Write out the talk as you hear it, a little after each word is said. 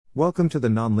Welcome to the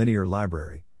Nonlinear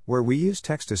Library, where we use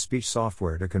text-to-speech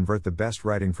software to convert the best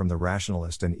writing from the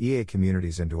Rationalist and EA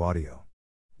communities into audio.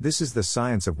 This is The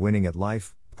Science of Winning at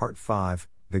Life, Part 5,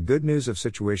 The Good News of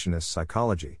Situationist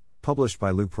Psychology, published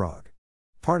by lukeprog.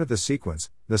 Part of the sequence,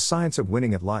 The Science of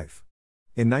Winning at Life.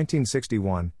 In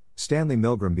 1961, Stanley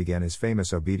Milgram began his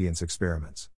famous obedience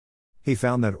experiments. He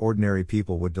found that ordinary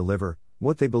people would deliver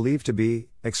what they believed to be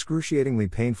excruciatingly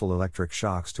painful electric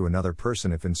shocks to another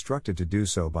person if instructed to do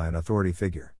so by an authority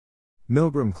figure.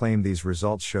 Milgram claimed these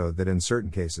results showed that in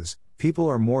certain cases, people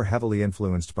are more heavily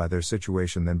influenced by their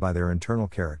situation than by their internal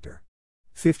character.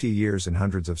 50 years and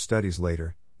hundreds of studies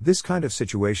later, this kind of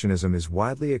situationism is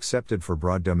widely accepted for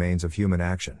broad domains of human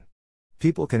action.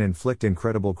 People can inflict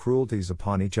incredible cruelties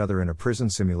upon each other in a prison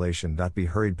simulation.b.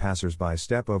 Hurried passersby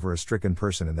step over a stricken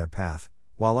person in their path,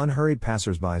 while unhurried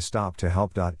passersby stop to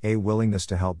help.a. Willingness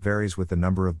to help varies with the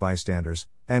number of bystanders,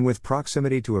 and with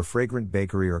proximity to a fragrant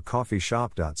bakery or coffee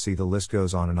shop.c. The list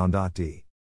goes on and on.d.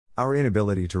 Our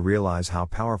inability to realize how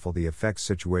powerful the effects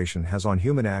situation has on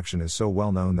human action is so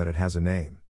well known that it has a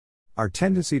name. Our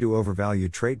tendency to overvalue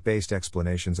trait-based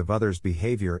explanations of others'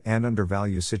 behavior and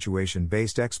undervalue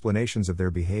situation-based explanations of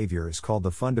their behavior is called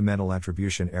the fundamental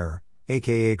attribution error,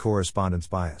 aka correspondence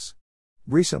bias.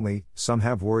 Recently, some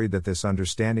have worried that this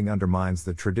understanding undermines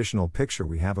the traditional picture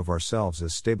we have of ourselves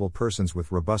as stable persons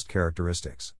with robust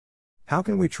characteristics. How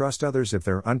can we trust others if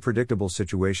their unpredictable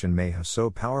situation may have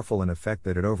so powerful an effect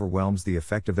that it overwhelms the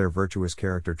effect of their virtuous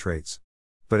character traits?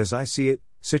 But as I see it,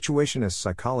 situationist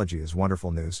psychology is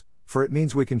wonderful news, for it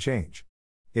means we can change.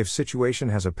 If situation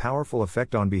has a powerful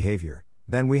effect on behavior,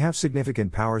 then we have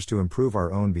significant powers to improve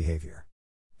our own behavior.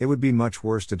 It would be much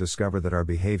worse to discover that our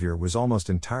behavior was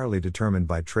almost entirely determined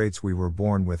by traits we were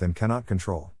born with and cannot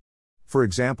control. For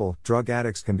example, drug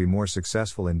addicts can be more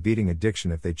successful in beating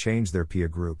addiction if they change their peer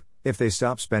group, if they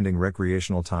stop spending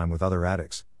recreational time with other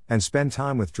addicts, and spend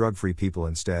time with drug-free people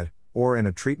instead, or in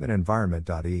a treatment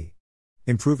environment.e.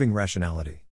 Improving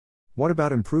rationality. What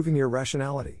about improving your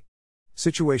rationality?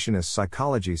 Situationist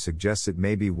psychology suggests it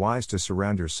may be wise to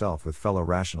surround yourself with fellow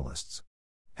rationalists.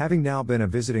 Having now been a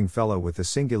visiting fellow with the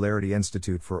Singularity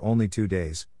Institute for only 2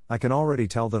 days, I can already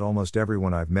tell that almost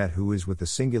everyone I've met who is with the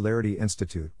Singularity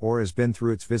Institute or has been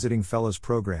through its Visiting Fellows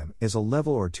program is a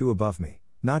level or two above me,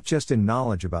 not just in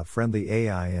knowledge about friendly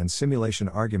AI and simulation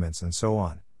arguments and so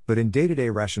on, but in day-to-day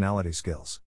rationality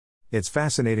skills. It's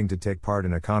fascinating to take part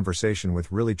in a conversation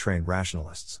with really trained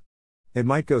rationalists. It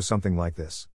might go something like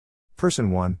this.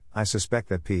 Person 1, I suspect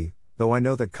that P, though I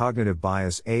know that cognitive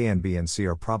bias A and B and C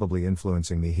are probably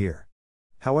influencing me here.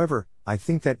 However, I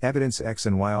think that evidence X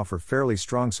and Y offer fairly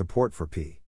strong support for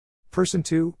P. Person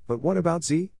 2, but what about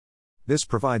Z? This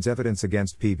provides evidence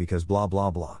against P because blah blah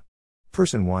blah.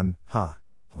 Person 1,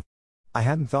 I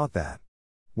hadn't thought that.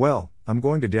 Well, I'm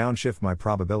going to downshift my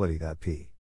probability that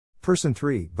P. Person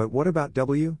 3, but what about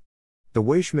W? The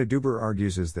way Schmidt-Duber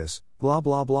argues is this, blah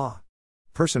blah blah.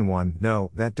 Person 1, no,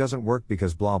 that doesn't work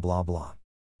because blah blah blah.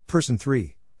 Person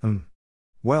 3,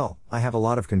 Well, I have a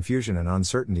lot of confusion and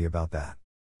uncertainty about that.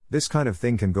 This kind of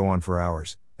thing can go on for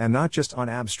hours, and not just on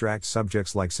abstract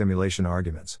subjects like simulation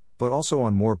arguments, but also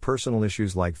on more personal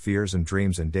issues like fears and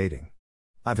dreams and dating.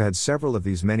 I've had several of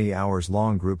these many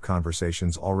hours-long group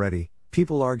conversations already,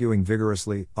 people arguing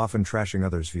vigorously, often trashing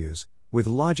others' views, with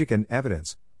logic and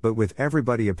evidence, but with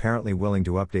everybody apparently willing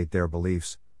to update their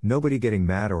beliefs, nobody getting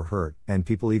mad or hurt, and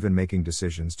people even making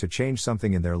decisions to change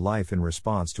something in their life in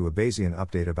response to a Bayesian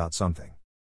update about something.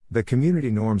 The community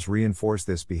norms reinforce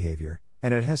this behavior,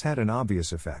 and it has had an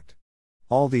obvious effect.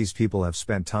 All these people have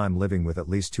spent time living with at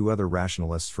least 2 other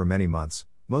rationalists for many months,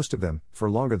 most of them, for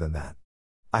longer than that.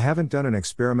 I haven't done an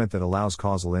experiment that allows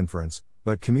causal inference,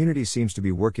 but community seems to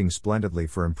be working splendidly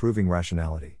for improving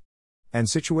rationality. And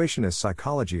situationist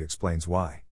psychology explains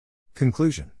why.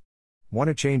 Conclusion. Want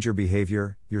to change your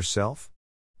behavior, yourself?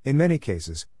 In many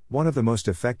cases, one of the most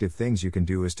effective things you can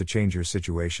do is to change your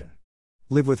situation.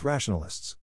 Live with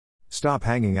rationalists. Stop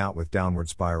hanging out with downward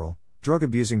spiral,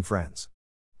 drug-abusing friends.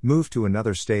 Move to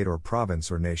another state or province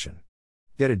or nation.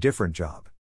 Get a different job.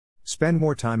 Spend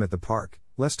more time at the park,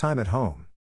 less time at home.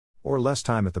 Or less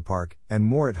time at the park, and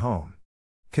more at home.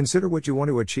 Consider what you want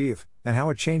to achieve, and how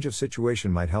a change of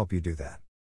situation might help you do that.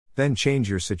 Then change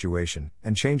your situation,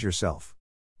 and change yourself.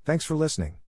 Thanks for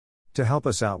listening. To help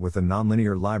us out with the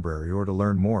Nonlinear Library or to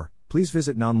learn more, please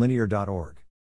visit nonlinear.org.